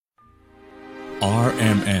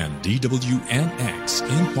RMN DWNX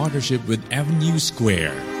in partnership with Avenue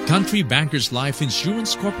Square, Country Bankers Life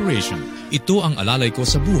Insurance Corporation, Ito ang Alalay Ko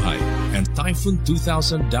sa Buhay, and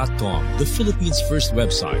Typhoon2000.com, the Philippines' first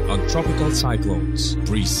website on tropical cyclones,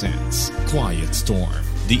 presents Quiet Storm,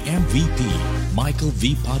 the MVP Michael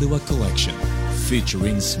V. Padua Collection,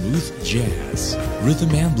 featuring smooth jazz, rhythm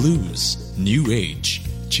and blues, new age,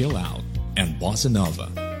 chill out, and bossa nova.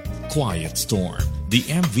 Quiet Storm, the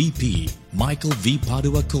MVP Michael V.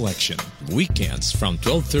 Padua Collection. Weekends from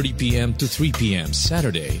 12:30 p.m. to 3 p.m.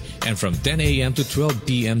 Saturday and from 10 a.m. to 12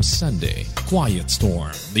 p.m. Sunday. Quiet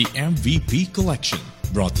Storm, the MVP Collection.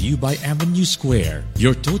 Brought to you by Avenue Square,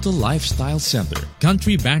 your total lifestyle center.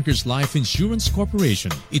 Country Bankers Life Insurance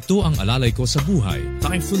Corporation. Ito ang Alalay Ko sa Buhay.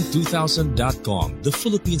 Typhoon2000.com, the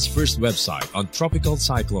Philippines' first website on tropical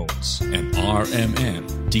cyclones. And RMN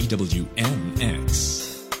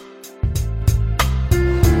DWNX.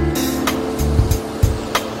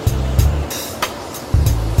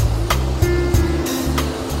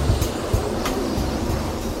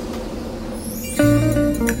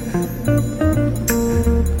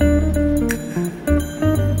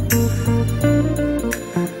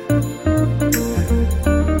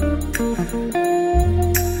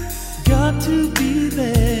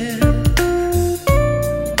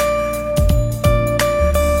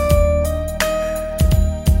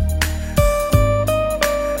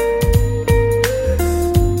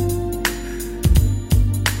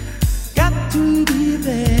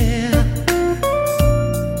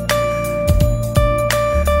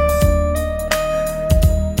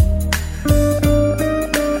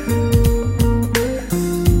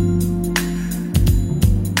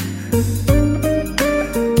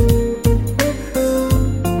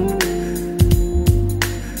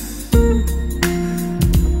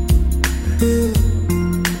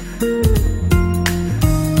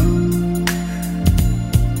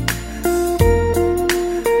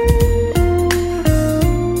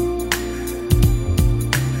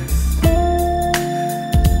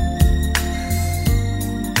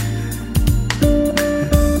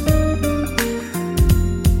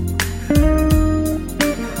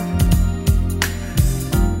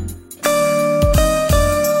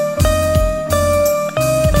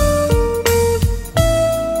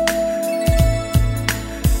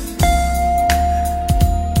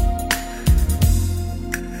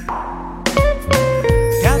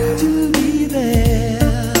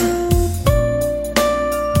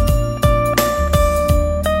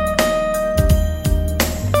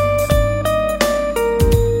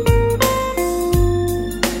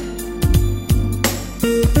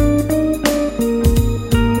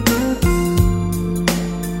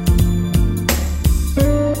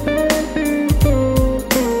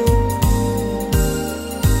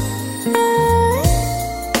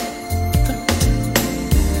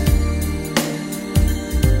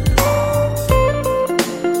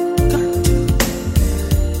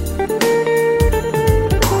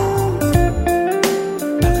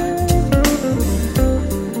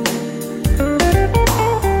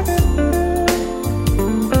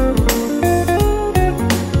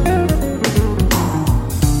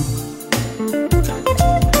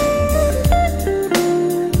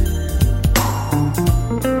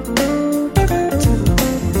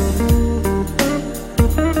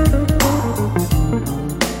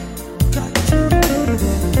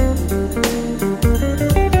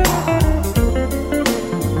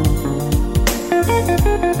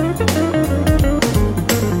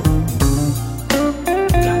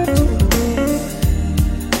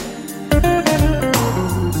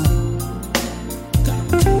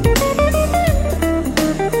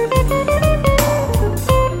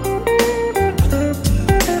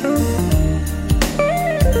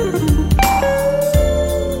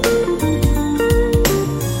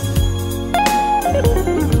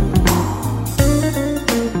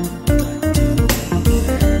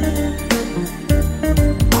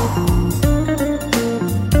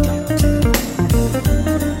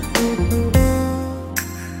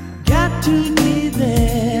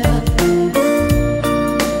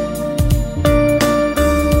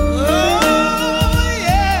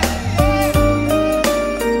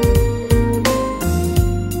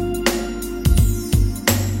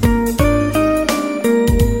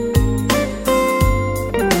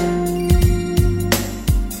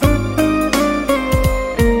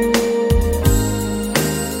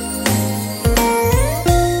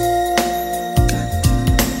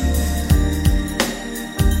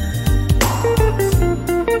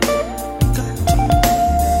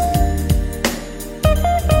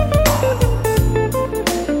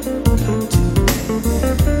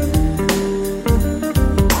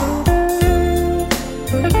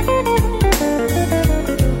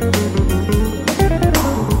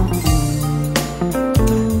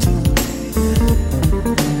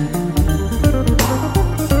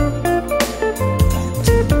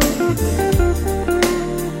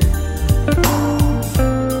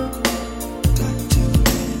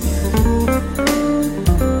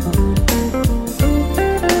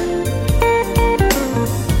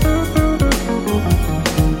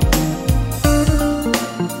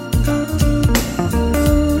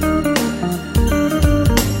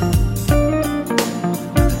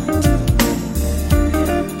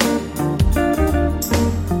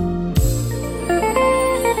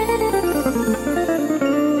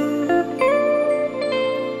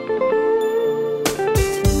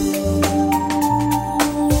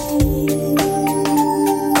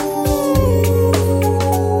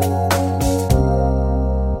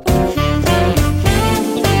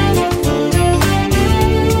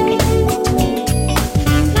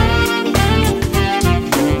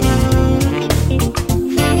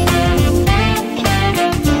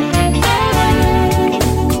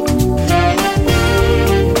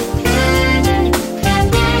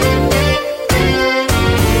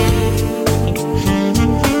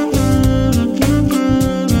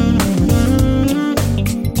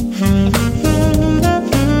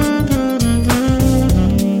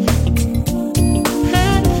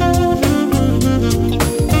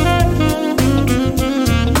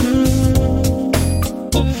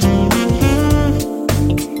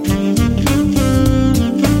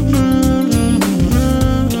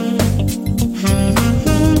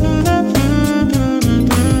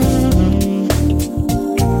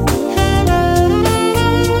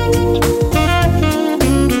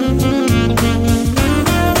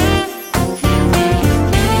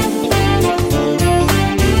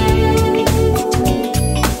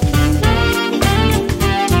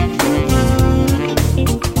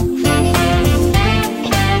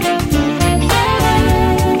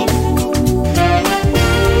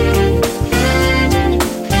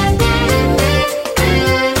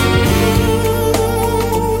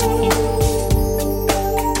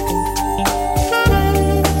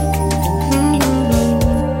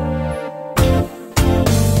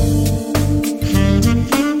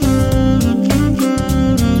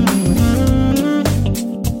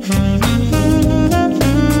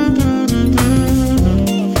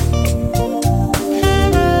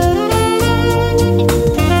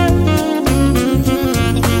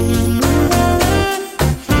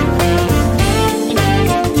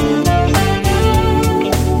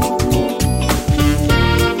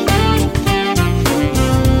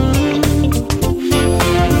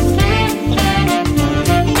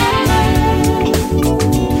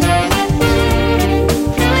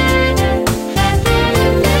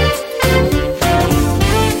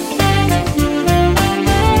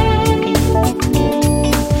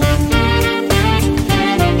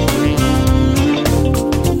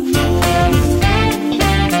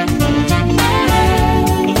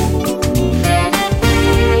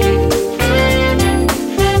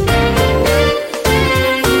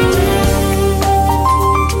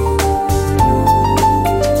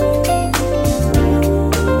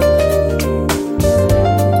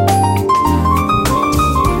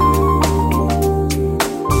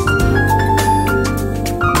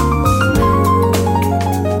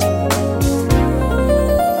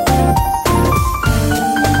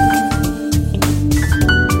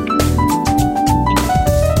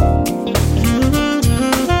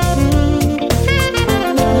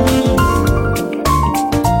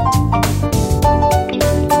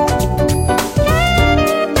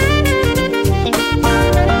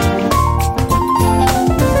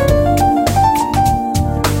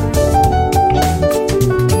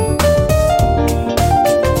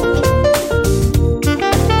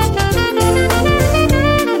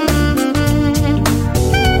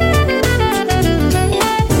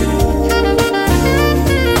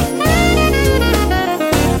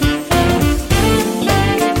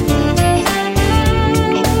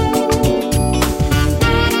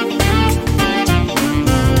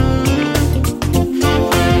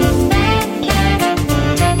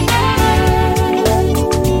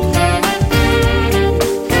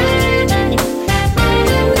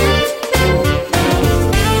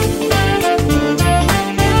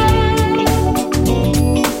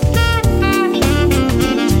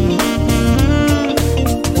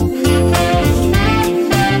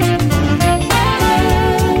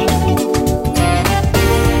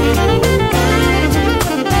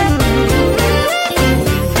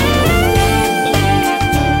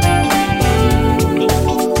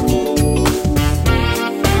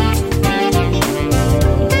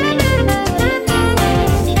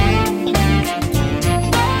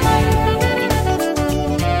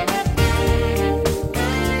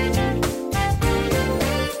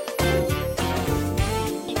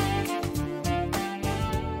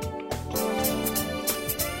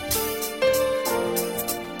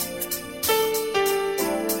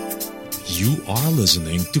 You are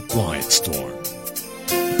listening to Quiet Storm.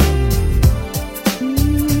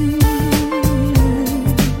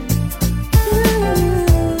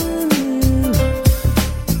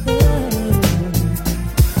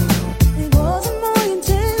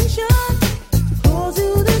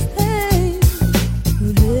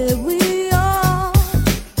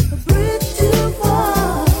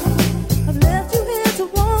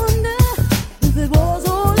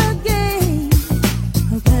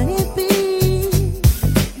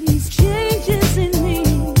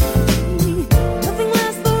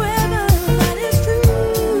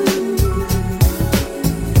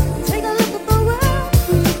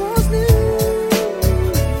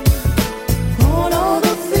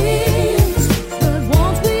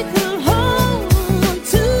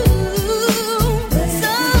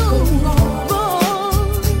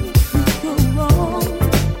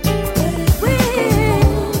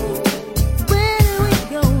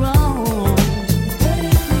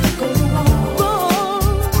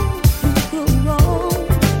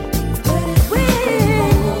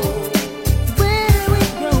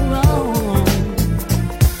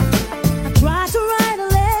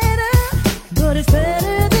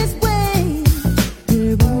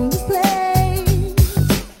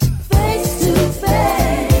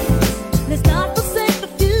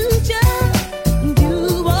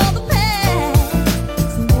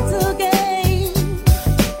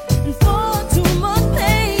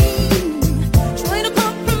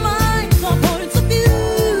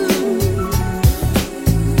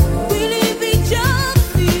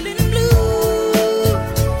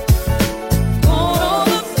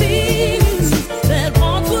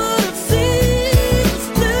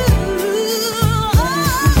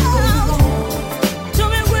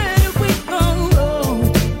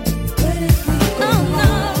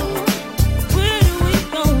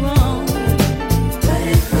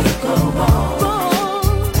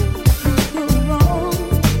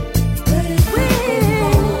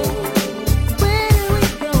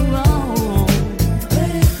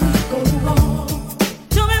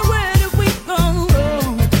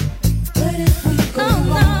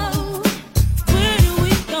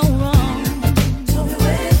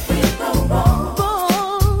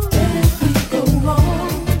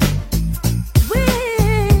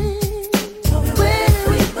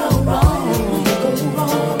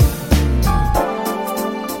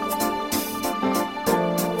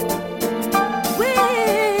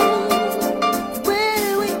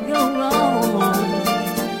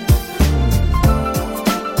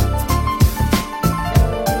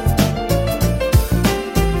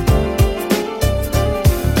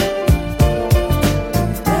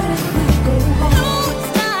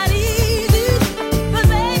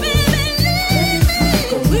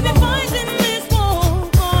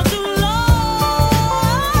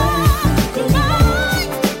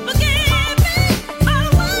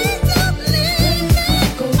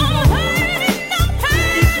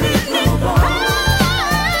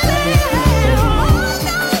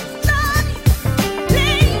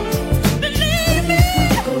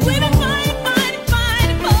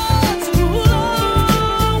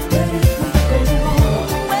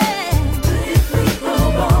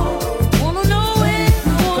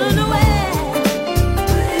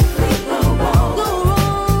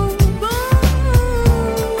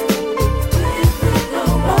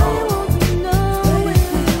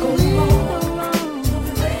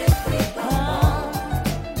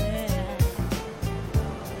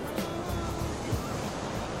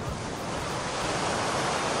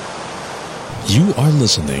 You are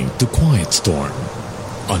listening to Quiet Storm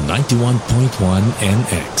on 91.1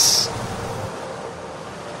 NX.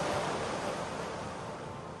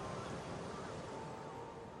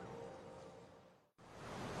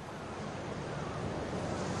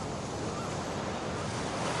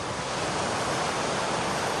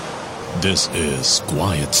 This is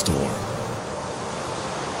Quiet Storm.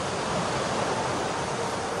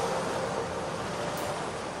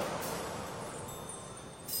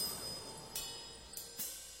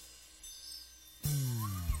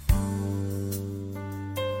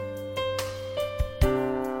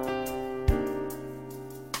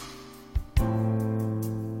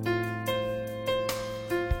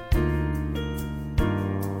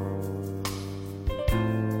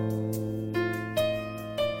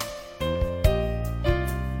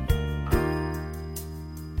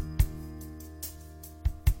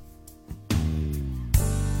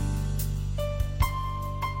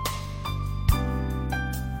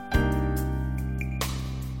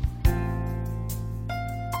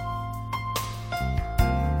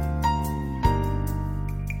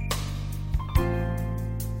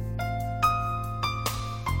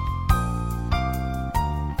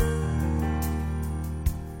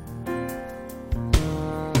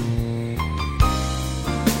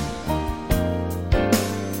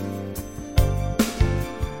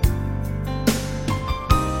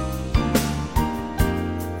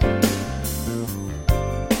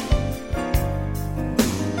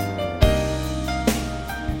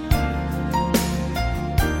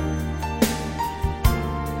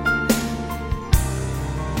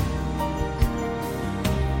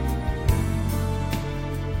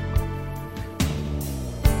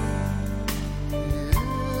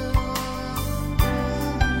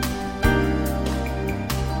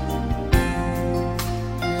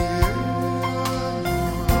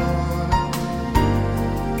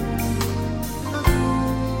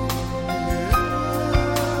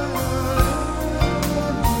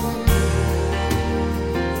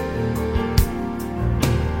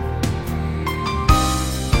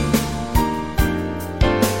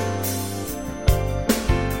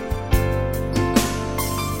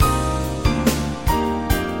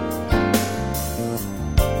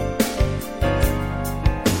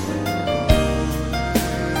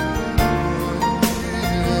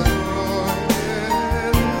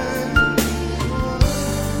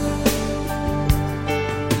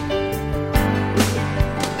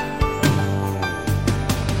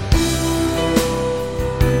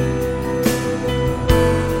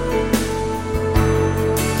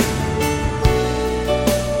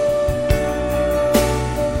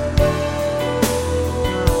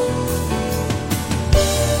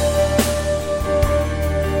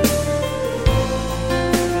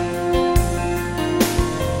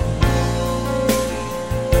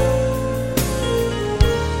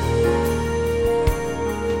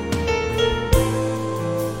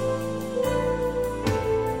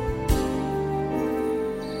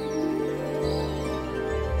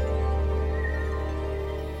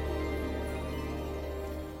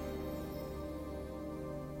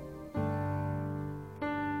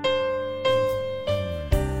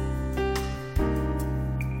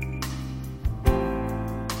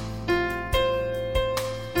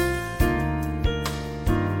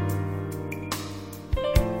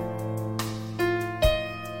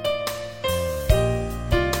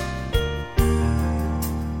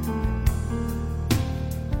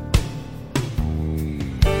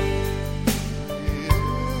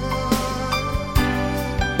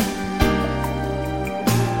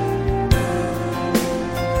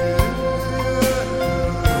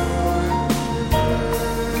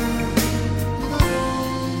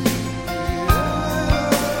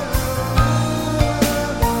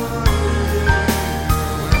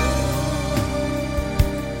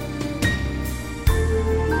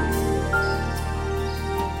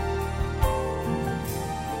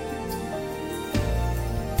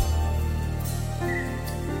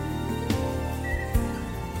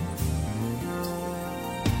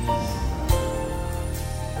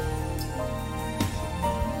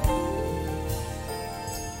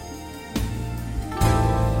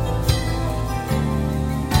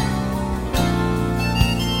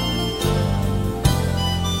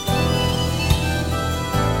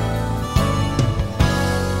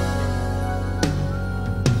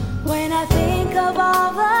 think of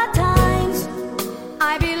all the times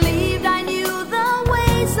I believed I knew the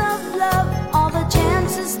ways of love, all the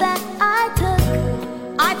chances that I took,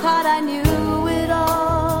 I thought I knew it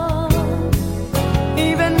all.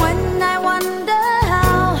 Even when I wonder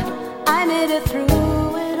how I made it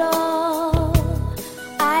through it all,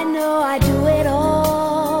 I know I do it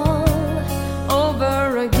all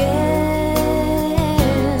over again.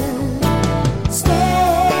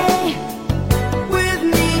 Stay with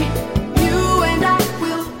me, you and I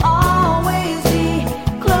will always be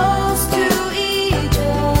close to each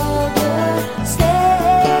other.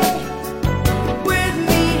 Stay with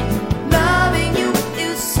me, loving you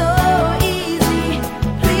is so easy.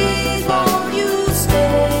 Please won't you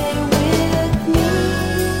stay with me?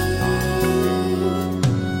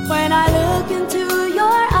 When I look into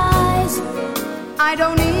your eyes, I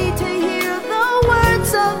don't need to hear the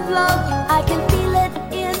words of love. I can feel it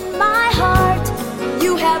in my heart.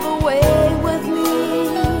 You have a way with me,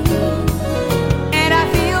 and I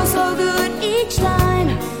feel so good each time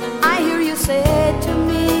I hear you say to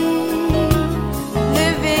me,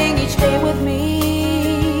 living each day with me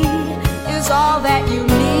is all that you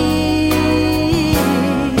need.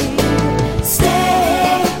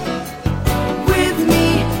 Stay with me,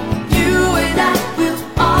 you and I will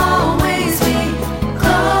always be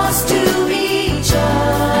close to each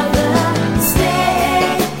other.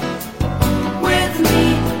 Stay with me,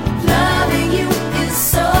 loving you is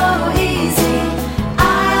so easy.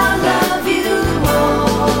 I'll love you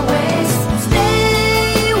always.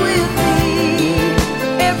 Stay with me,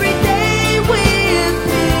 every day with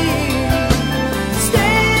me.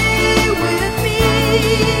 Stay with me,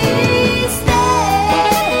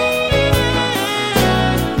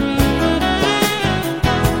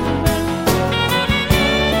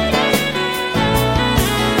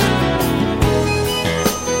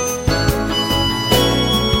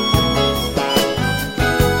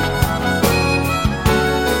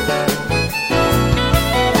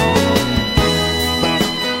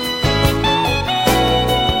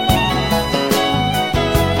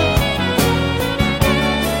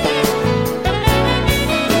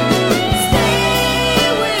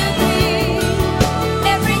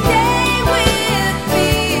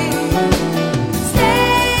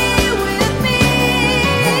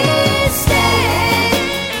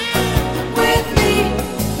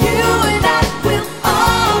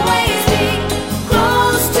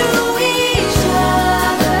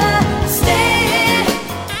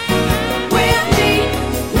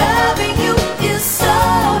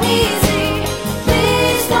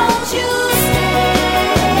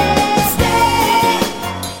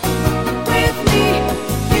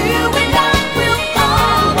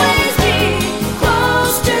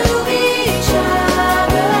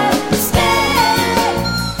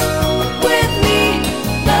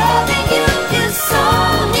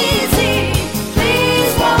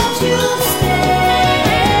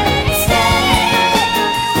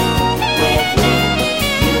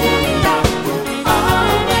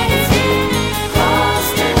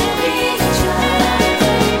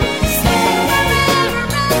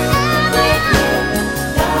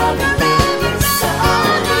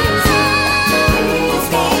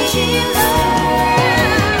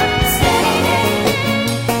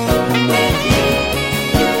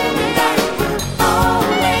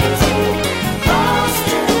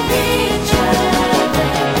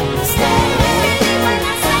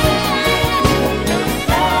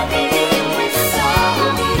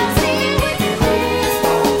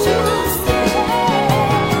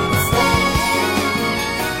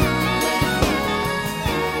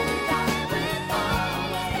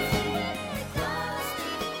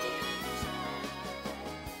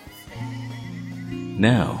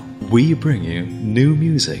 Now, we bring you new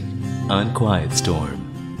music on Quiet Storm.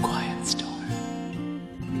 Quiet Storm.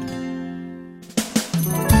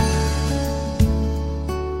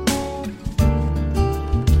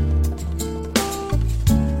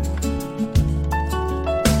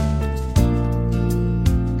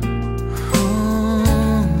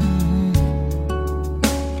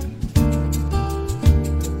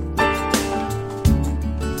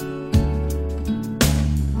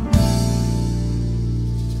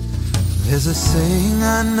 There's a saying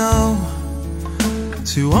I know,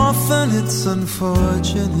 too often it's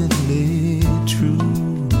unfortunately true,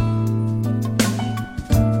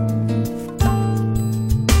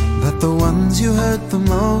 that the ones you hurt the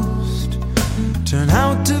most turn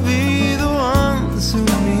out to be the ones who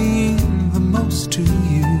mean the most to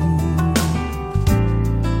you.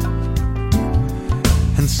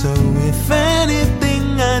 And so if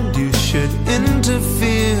anything I do should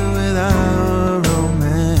interfere with our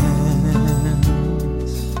romance,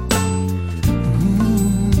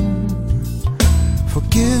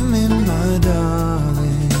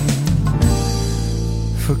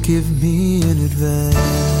 forgive me in advance.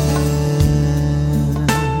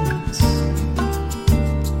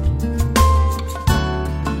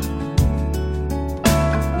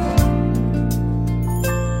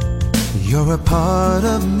 You're a part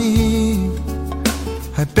of me.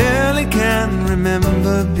 I barely can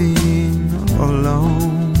remember being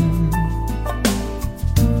alone,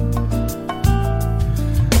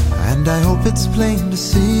 and I hope it's plain to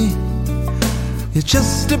see you're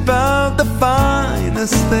just about the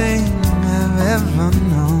finest thing I've ever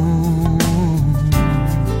known.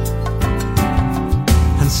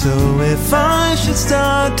 And so if I should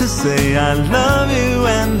start to say I love you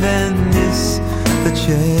and then miss the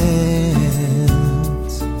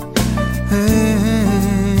chance,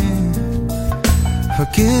 hey,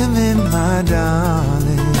 forgive me, my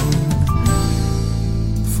darling,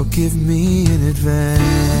 forgive me in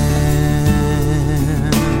advance.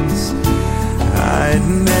 I'd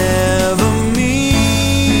never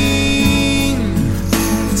mean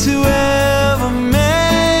to ever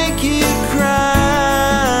make you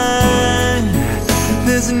cry.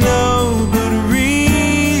 There's no good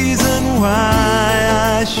reason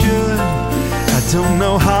why I should. I don't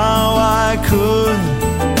know how I could,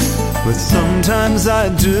 but sometimes I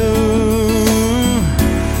do.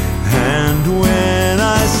 And when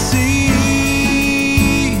I see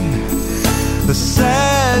the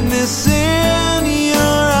sadness in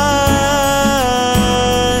your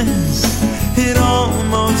eyes, it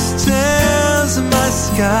almost tears my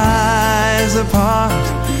skies apart.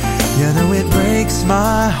 You know it breaks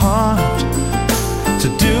my heart to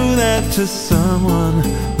do that to someone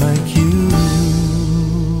like you.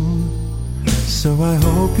 So I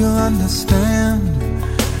hope you'll understand,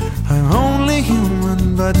 I'm only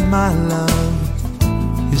human, but my love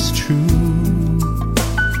is true.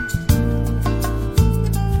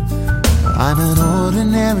 I'm an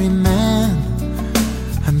ordinary man,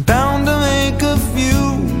 I'm bound to make a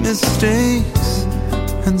few mistakes,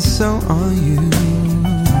 and so are you.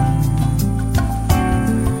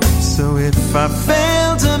 So if I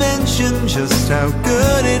fail to mention just how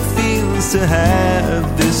good it feels to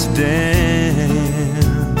have this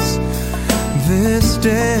dance,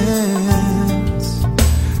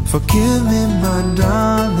 forgive me, my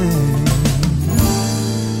darling,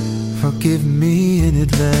 forgive me in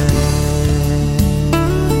advance.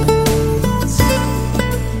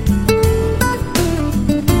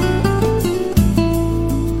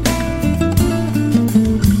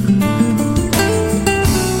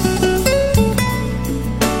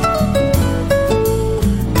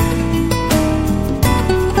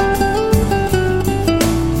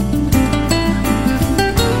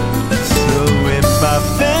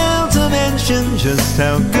 Just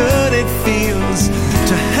how good it feels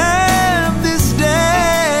to have this dance,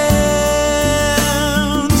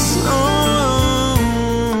 oh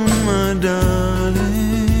my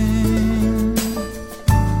darling,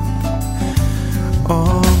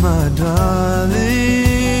 oh my darling,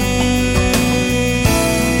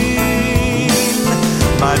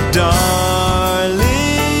 my darling,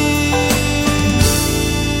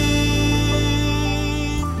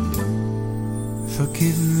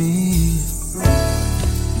 forgive me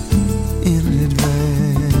in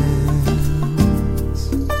advance.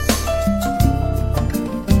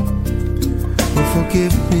 Oh,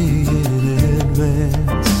 forgive me in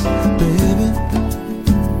advance, baby.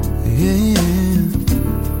 Yeah.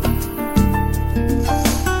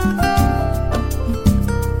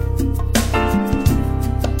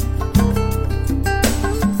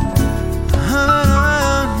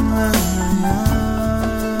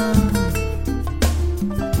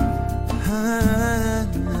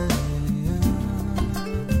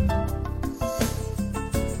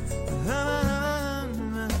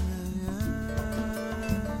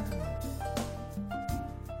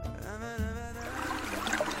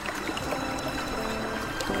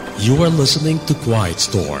 You are listening to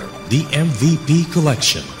QUIETSTORM, the MVP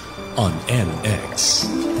collection on NX.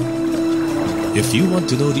 If you want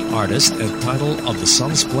to know the artist and title of the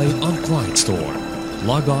songs played on QUIETSTORM,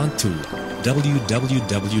 log on to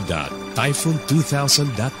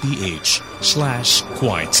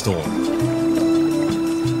www.typhoon2000.ph/QUIETSTORM.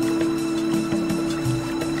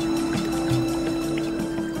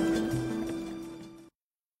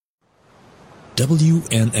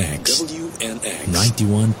 WNX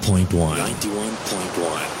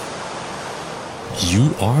 91.1. You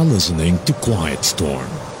are listening to QUIETSTORM.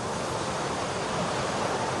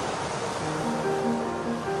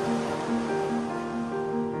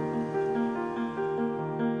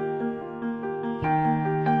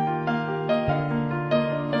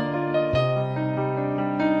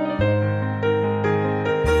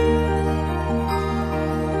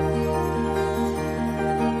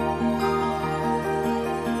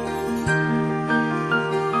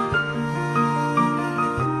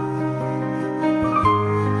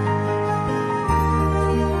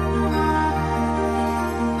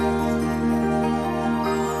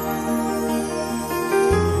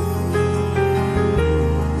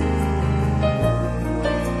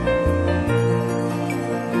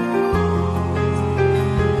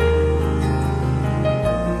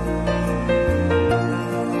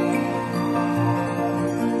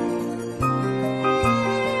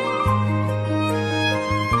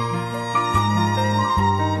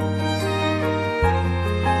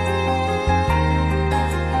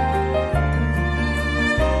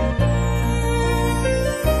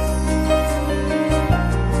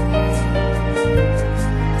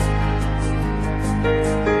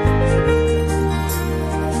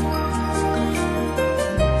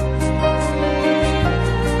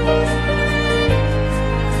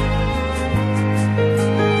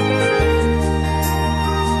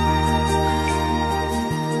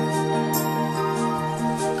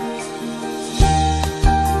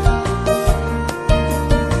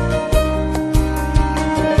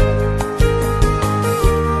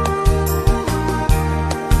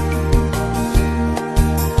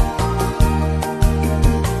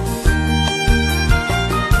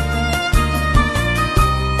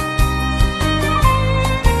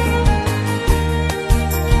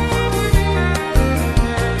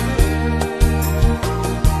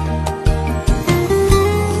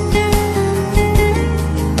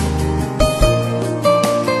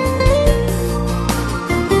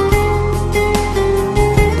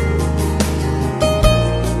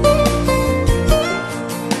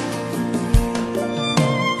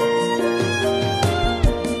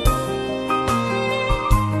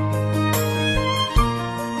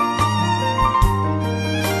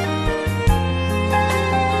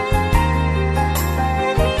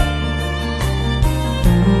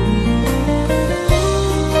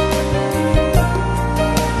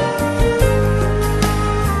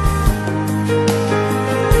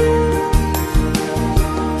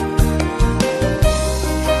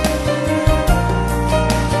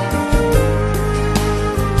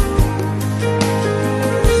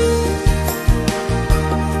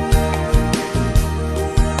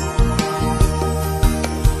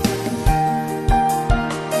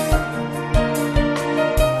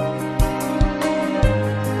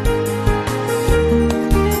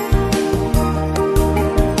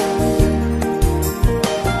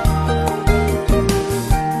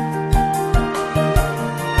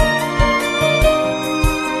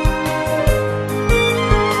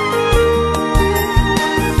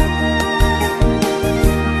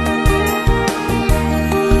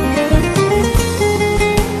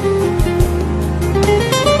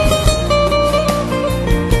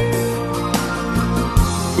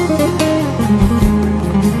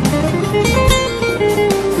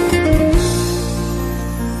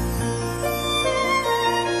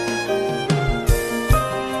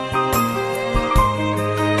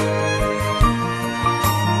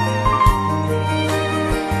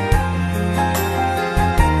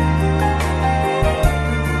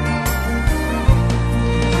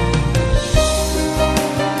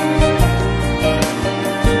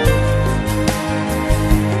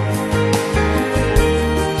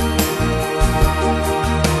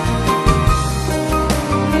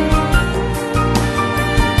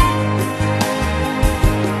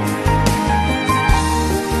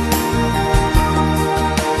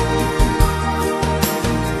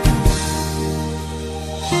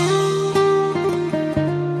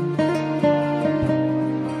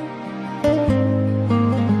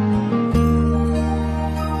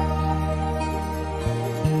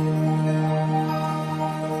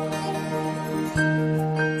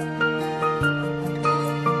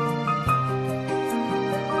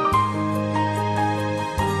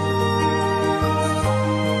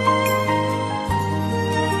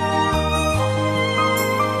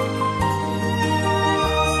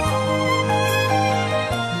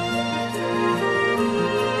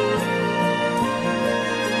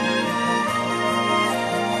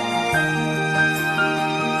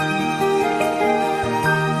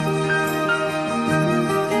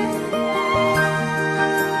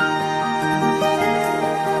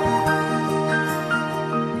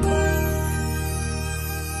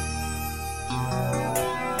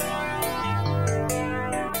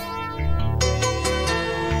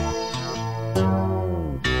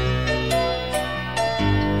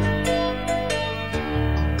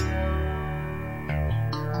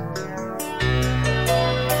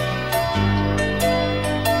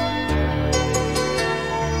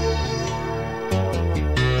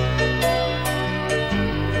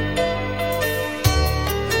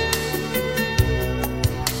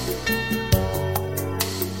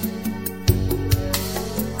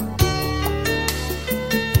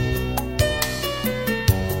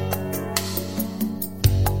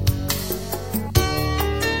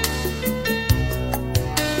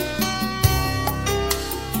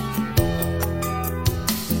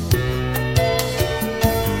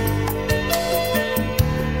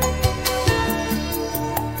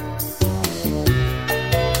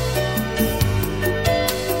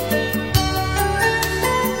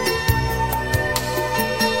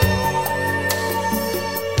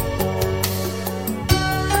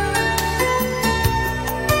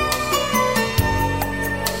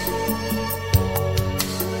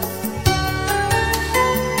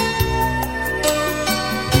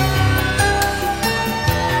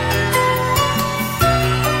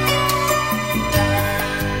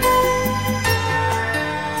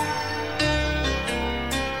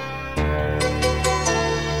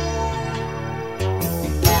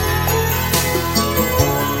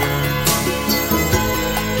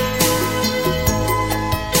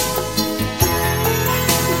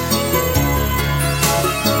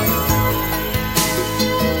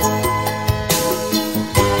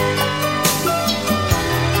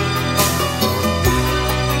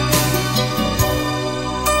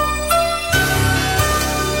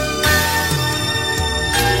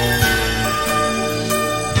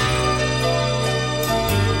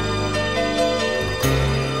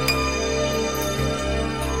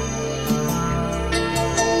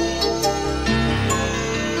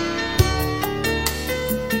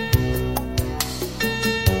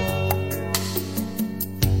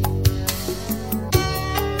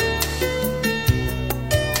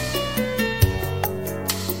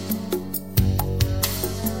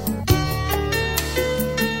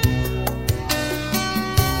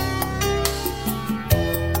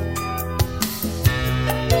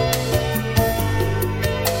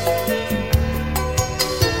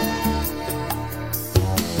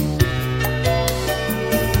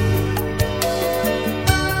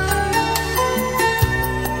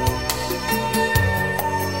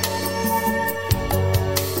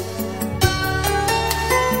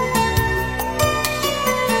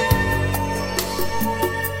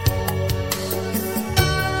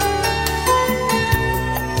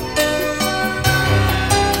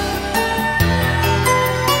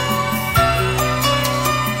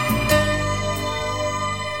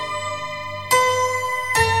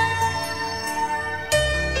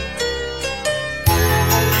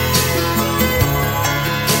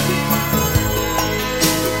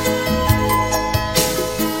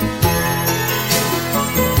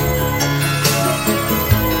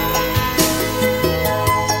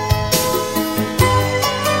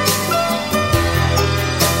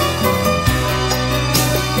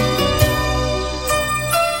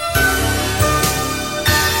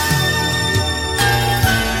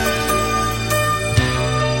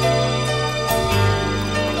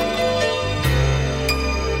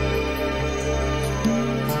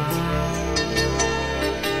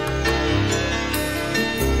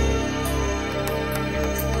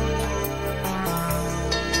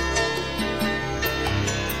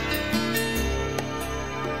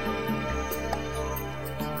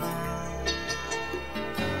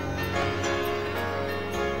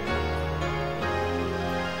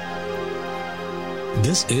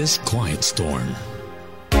 This is Quiet Storm.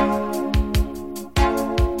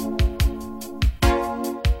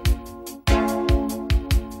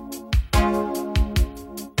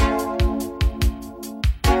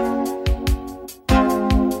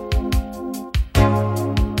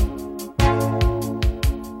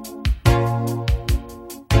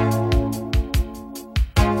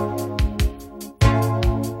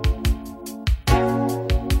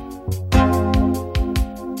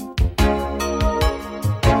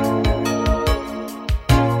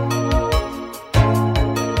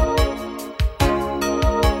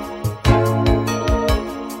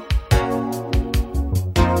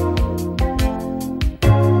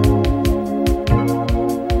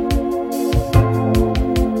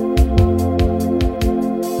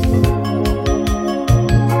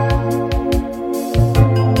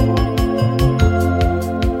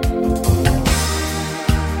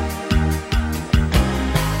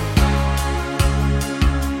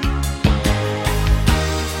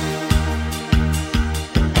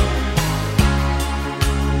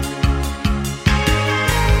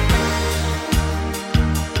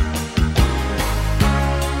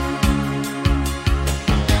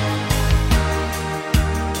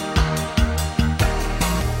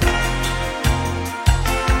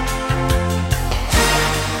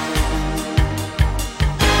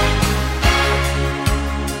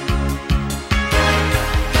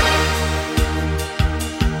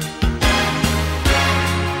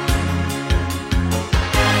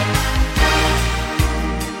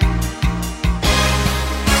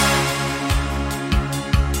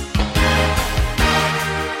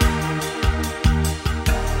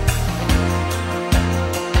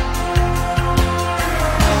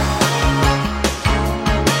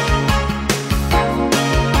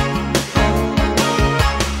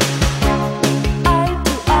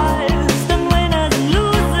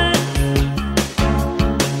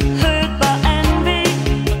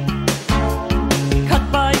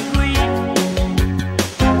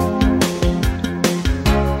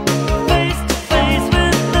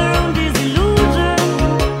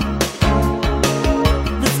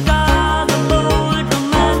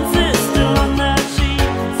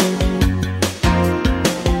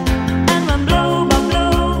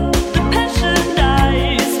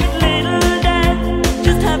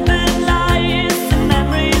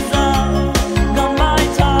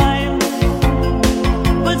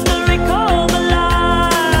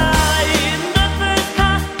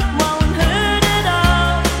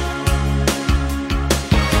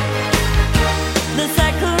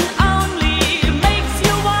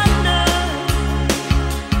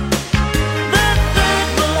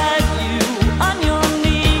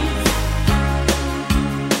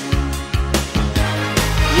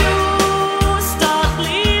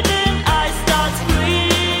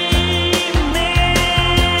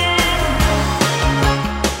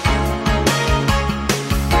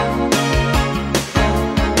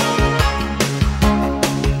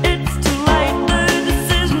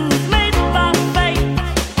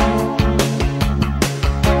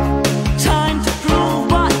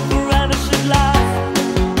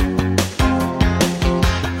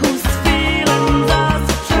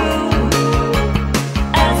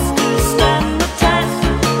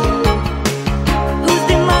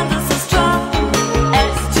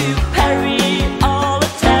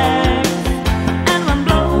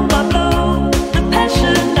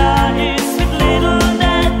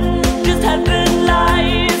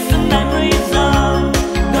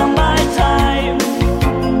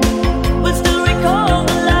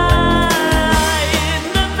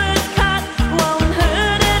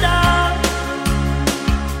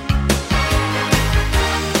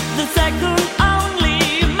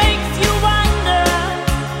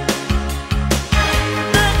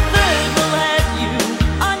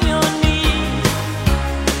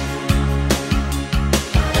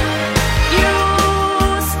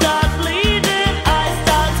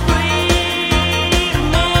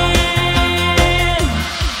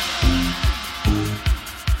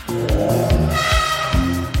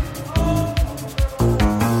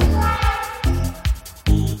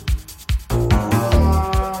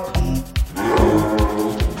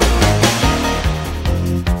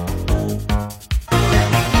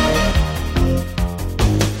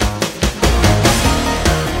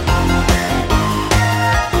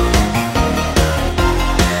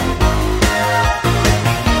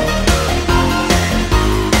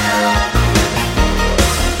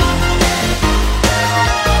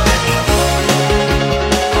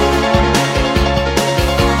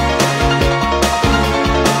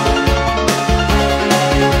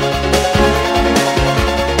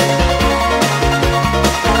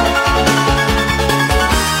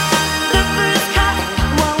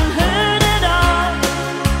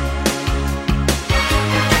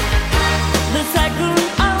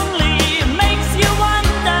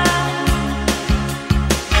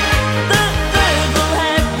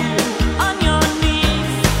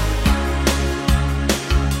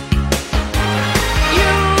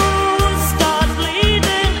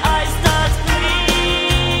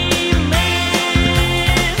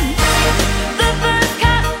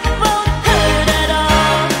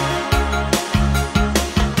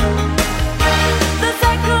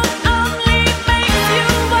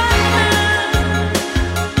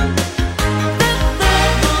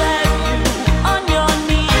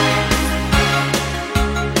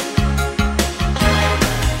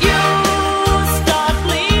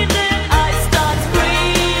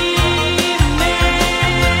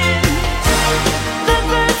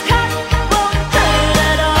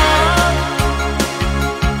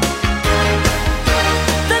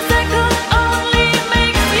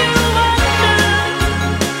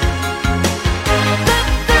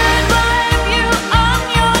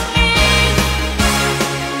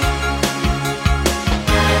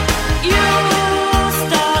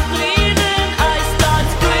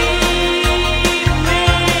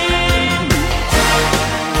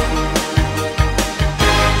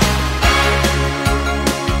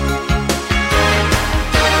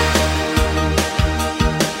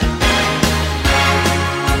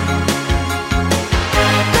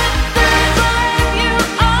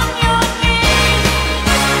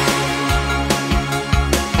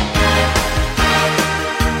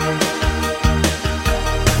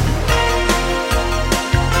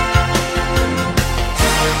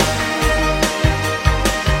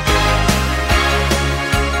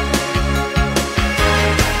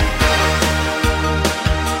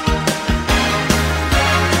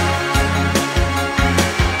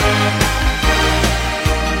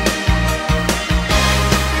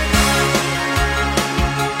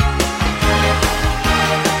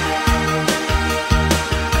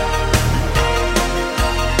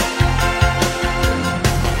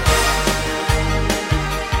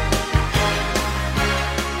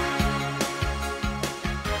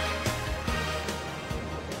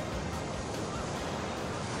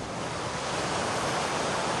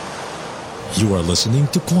 You are listening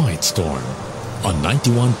to Quiet Storm on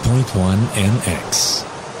 91.1 NX.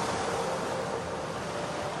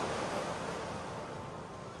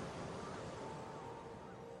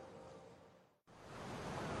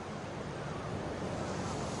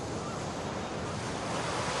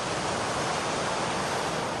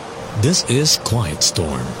 This is Quiet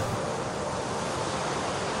Storm.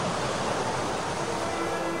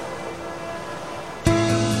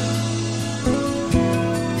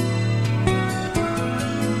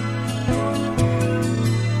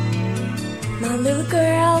 My little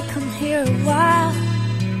girl, come here a while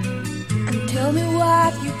and tell me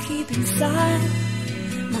what you keep inside.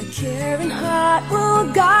 My caring heart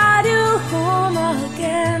will guide you home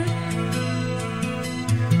again.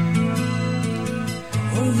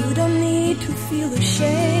 Oh, you don't need to feel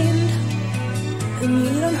ashamed, and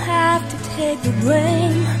you don't have to take the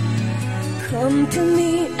blame. Come to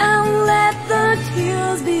me and let the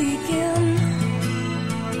tears begin.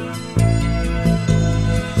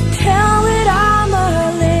 Tell it all,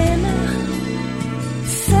 Marlena.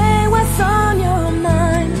 Say what's on your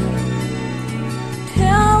mind.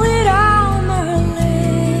 Tell it all,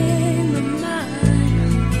 Marlena, mine.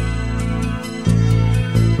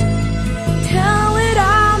 Tell it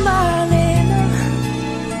all, Marlena.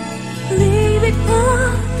 Leave it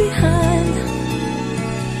all behind.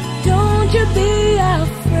 Don't you be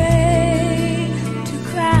afraid to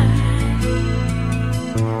cry.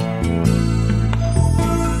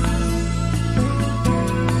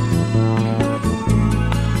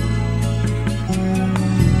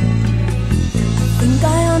 I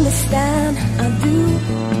understand, I do.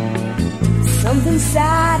 Something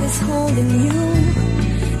sad is holding you,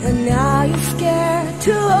 and now you're scared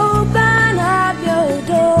to open up your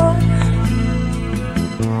door.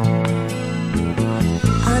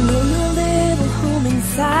 I know your little home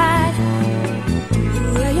inside,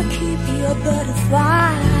 where you keep your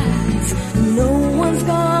butterflies. No one's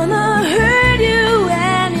gonna hurt you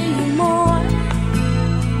anymore.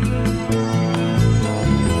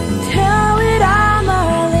 Tell it all,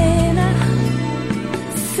 Marlena.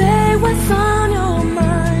 Say what's on your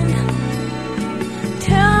mind.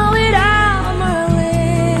 Tell it all,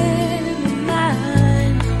 Marlena,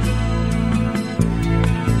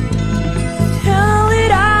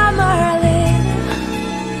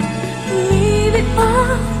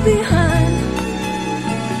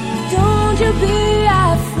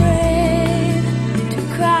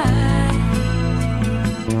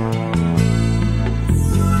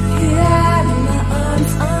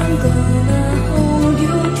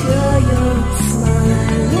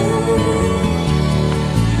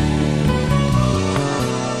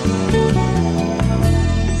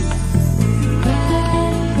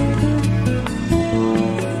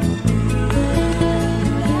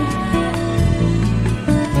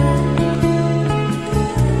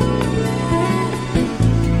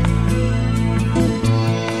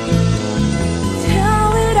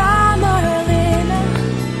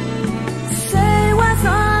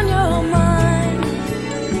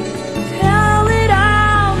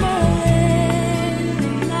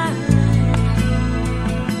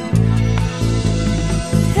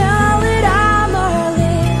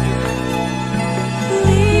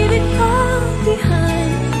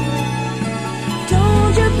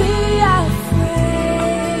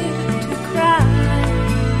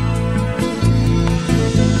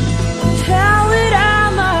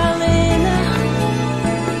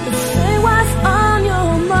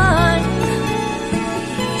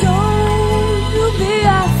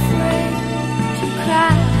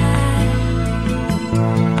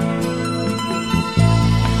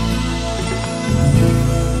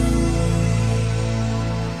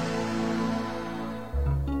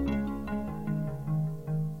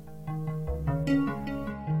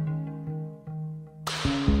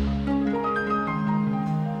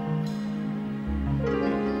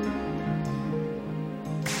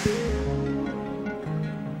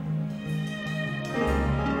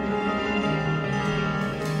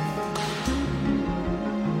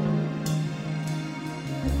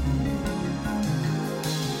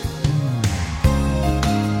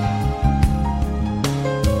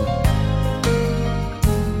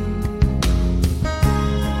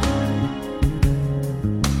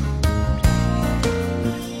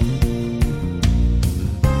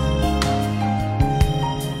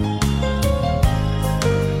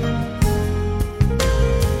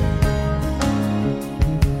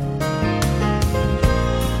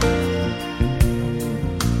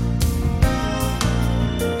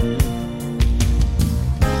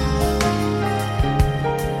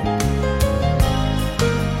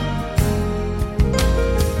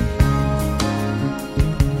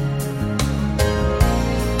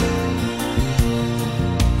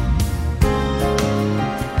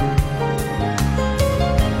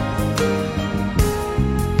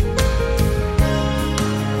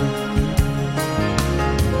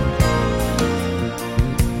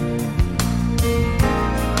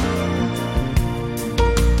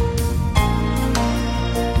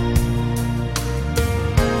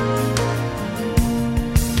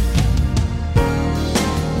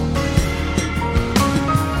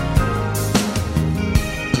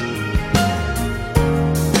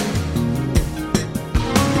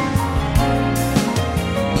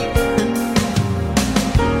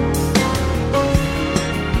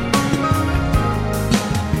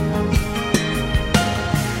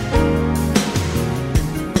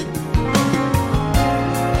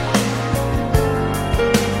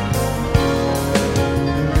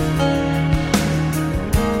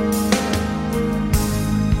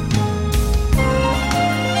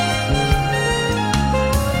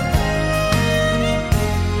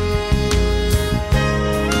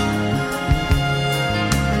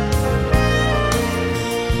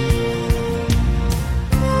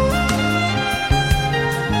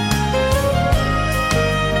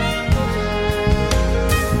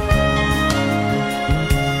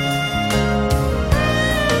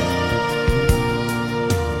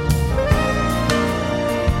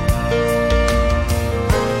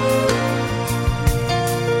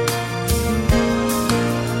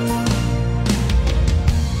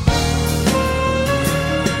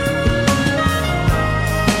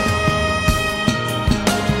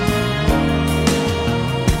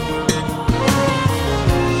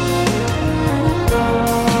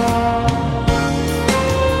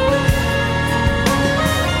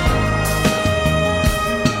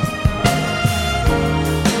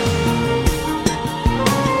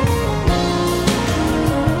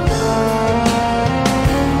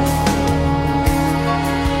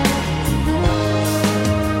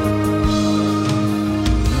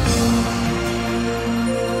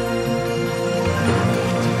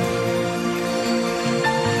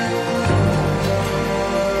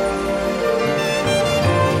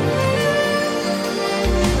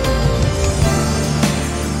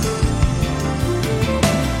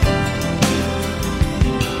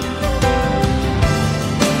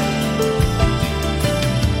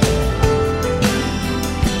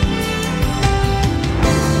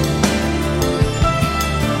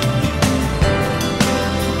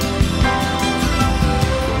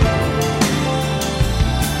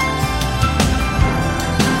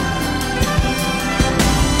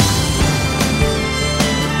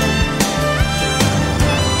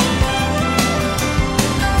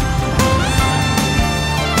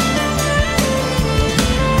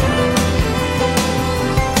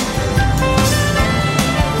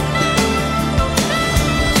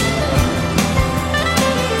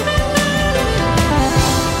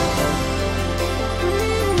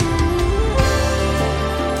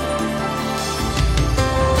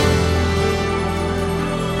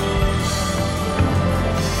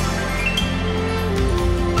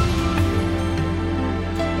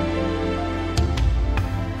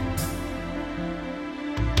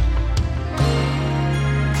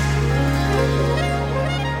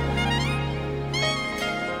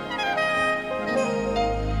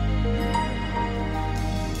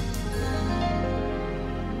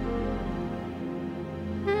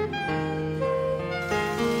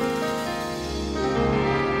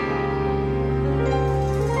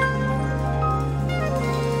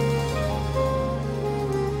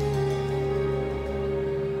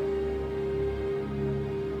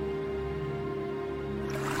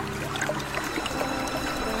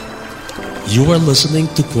 You are listening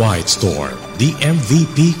to Quiet Storm, the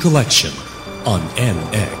MVP collection on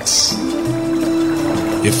NX.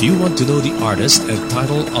 If you want to know the artist and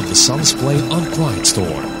title of the songs played on Quiet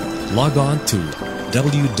Storm, log on to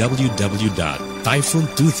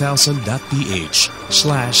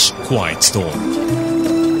www.typhoon2000.ph/QuietStorm.